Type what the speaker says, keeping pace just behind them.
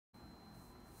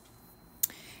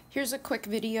Here's a quick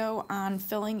video on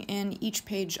filling in each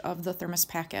page of the Thermos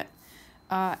packet.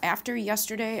 After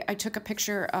yesterday, I took a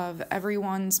picture of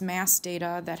everyone's mass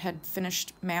data that had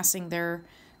finished massing their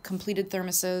completed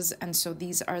thermoses, and so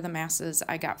these are the masses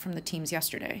I got from the teams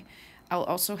yesterday. I'll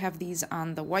also have these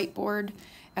on the whiteboard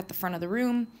at the front of the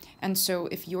room, and so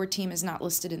if your team is not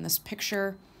listed in this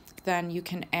picture, then you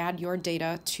can add your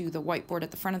data to the whiteboard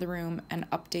at the front of the room and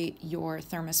update your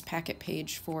Thermos packet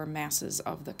page for masses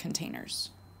of the containers.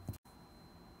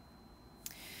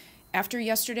 After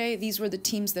yesterday, these were the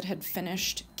teams that had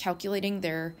finished calculating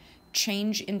their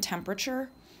change in temperature,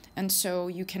 and so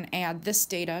you can add this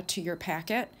data to your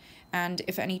packet, and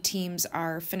if any teams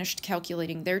are finished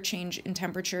calculating their change in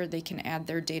temperature, they can add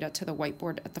their data to the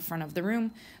whiteboard at the front of the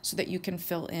room so that you can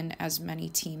fill in as many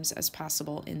teams as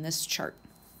possible in this chart.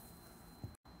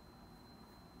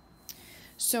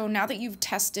 So now that you've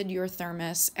tested your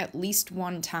thermos at least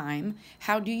one time,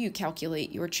 how do you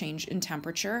calculate your change in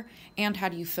temperature, and how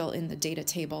do you fill in the data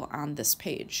table on this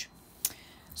page?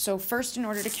 So first, in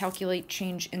order to calculate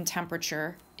change in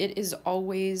temperature, it is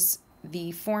always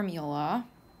the formula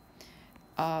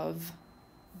of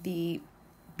the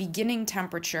beginning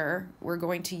temperature. We're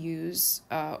going to use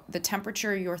the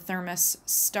temperature your thermos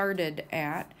started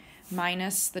at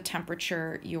minus the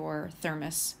temperature your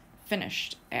thermos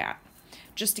finished at,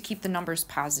 just to keep the numbers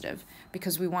positive,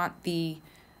 because we want the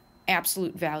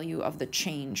absolute value of the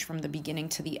change from the beginning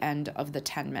to the end of the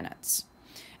 10 minutes.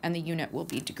 And the unit will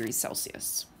be degrees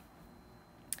Celsius.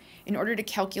 In order to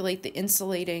calculate the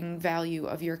insulating value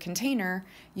of your container,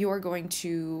 you are going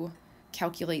to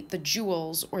calculate the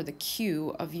joules, or the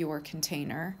Q, of your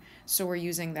container. So we're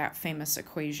using that famous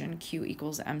equation, Q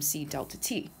equals MC delta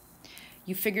T.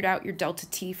 You figured out your delta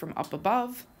T from up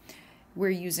above. We're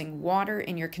using water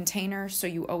in your container, so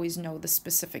you always know the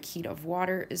specific heat of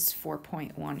water is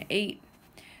 4.18.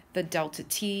 The delta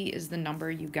T is the number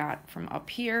you got from up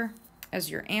here as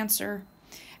your answer.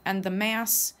 And the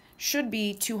mass should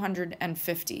be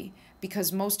 250,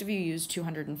 because most of you use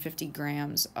 250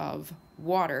 grams of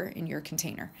water in your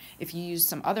container. If you use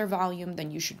some other volume,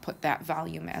 then you should put that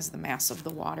volume as the mass of the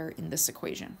water in this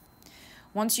equation.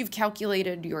 Once you've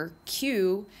calculated your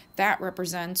Q, that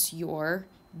represents your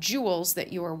joules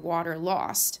that your water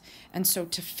lost. And so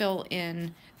to fill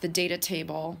in the data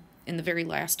table in the very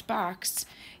last box,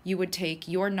 you would take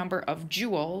your number of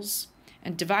joules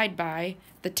and divide by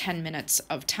the 10 minutes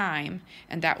of time,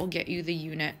 and that will get you the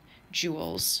unit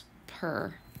joules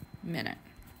per minute.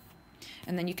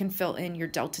 And then you can fill in your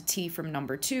delta T from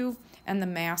number 2 and the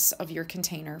mass of your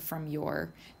container from your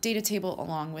data table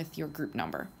along with your group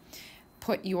number.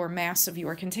 Put your mass of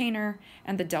your container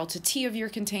and the delta T of your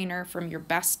container from your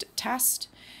best test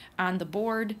on the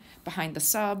board behind the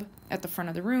sub at the front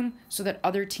of the room so that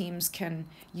other teams can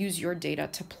use your data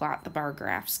to plot the bar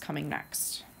graphs coming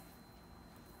next.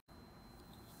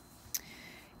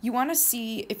 You want to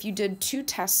see, if you did 2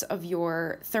 tests of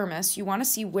your thermos, you want to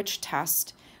see which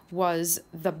test was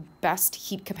the best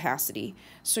heat capacity.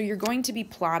 So you're going to be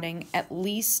plotting at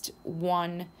least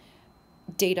one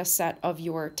data set of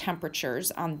your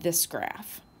temperatures on this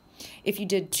graph. If you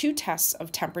did 2 tests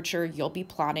of temperature, you'll be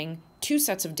plotting 2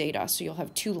 sets of data, so you'll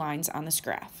have 2 lines on this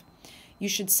graph. You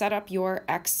should set up your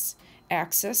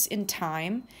x-axis in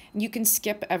time, and you can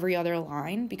skip every other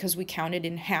line because we counted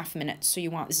in half minutes, so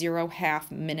you want 0,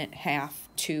 half, minute, half,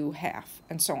 2, half,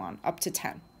 and so on, up to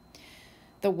 10.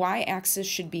 The y-axis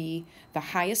should be the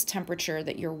highest temperature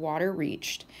that your water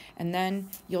reached, and then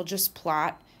you'll just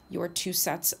plot your 2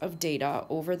 sets of data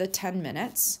over the 10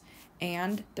 minutes,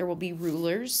 and there will be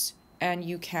rulers, and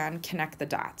you can connect the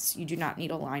dots. You do not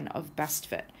need a line of best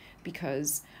fit,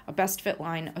 because a best fit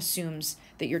line assumes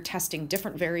that you're testing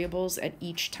different variables at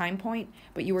each time point,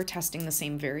 but you are testing the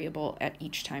same variable at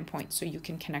each time point, so you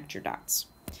can connect your dots.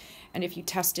 And if you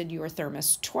tested your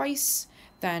thermos twice,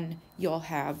 then you'll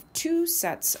have 2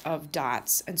 sets of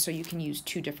dots, and so you can use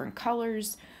 2 different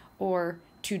colors or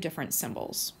 2 different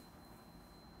symbols.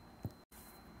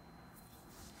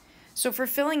 So for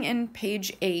filling in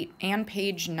page 8 and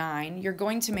page 9, you're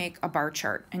going to make a bar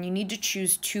chart, and you need to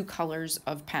choose 2 colors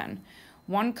of pen.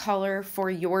 1 color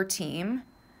for your team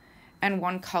and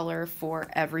 1 color for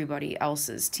everybody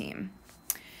else's team.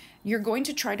 You're going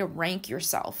to try to rank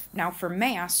yourself. Now for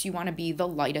mass, you want to be the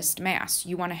lightest mass.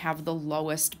 You want to have the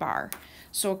lowest bar.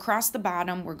 So across the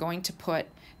bottom, we're going to put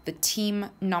the team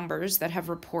numbers that have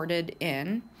reported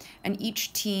in, and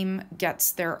each team gets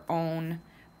their own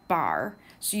bar.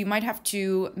 So you might have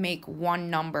to make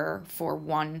 1 number for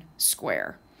 1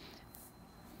 square.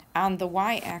 On the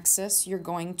y-axis, you're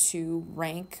going to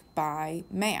rank by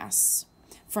mass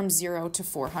from 0 to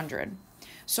 400.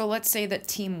 So let's say that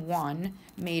team 1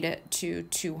 made it to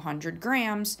 200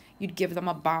 grams. You'd give them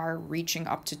a bar reaching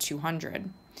up to 200.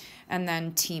 And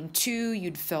then team 2,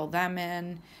 you'd fill them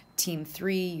in. Team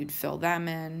 3, you'd fill them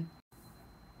in.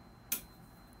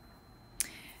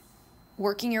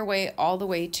 Working your way all the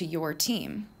way to your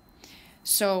team.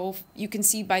 So you can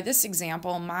see by this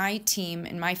example, my team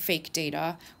in my fake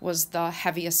data was the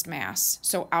heaviest mass.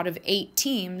 So out of 8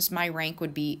 teams, my rank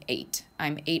would be 8.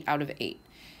 I'm 8 out of 8.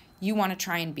 You want to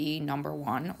try and be number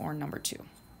 1 or number 2.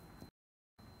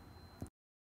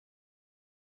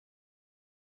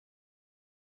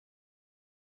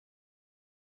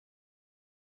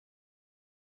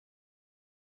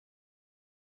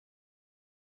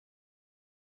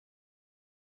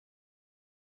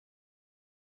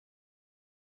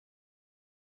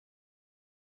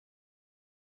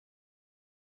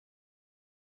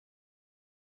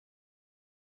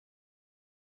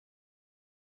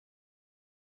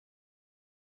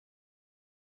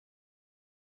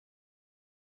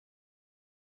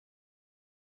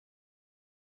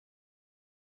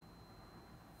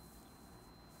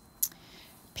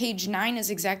 Page 9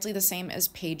 is exactly the same as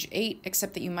page 8,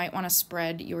 except that you might want to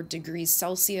spread your degrees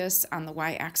Celsius on the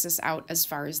y-axis out as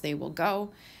far as they will go,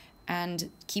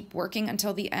 and keep working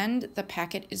until the end. The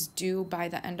packet is due by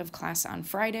the end of class on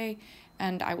Friday,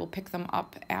 and I will pick them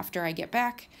up after I get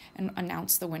back and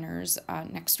announce the winners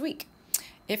next week.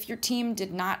 If your team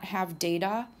did not have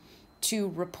data to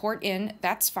report in,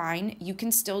 that's fine. You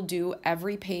can still do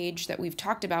every page that we've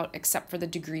talked about except for the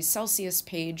degrees Celsius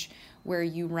page where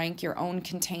you rank your own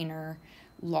container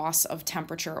loss of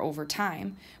temperature over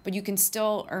time. But you can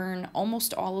still earn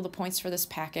almost all of the points for this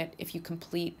packet if you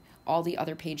complete all the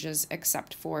other pages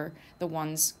except for the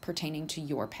ones pertaining to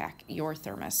your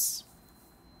thermos.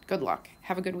 Good luck.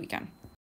 Have a good weekend.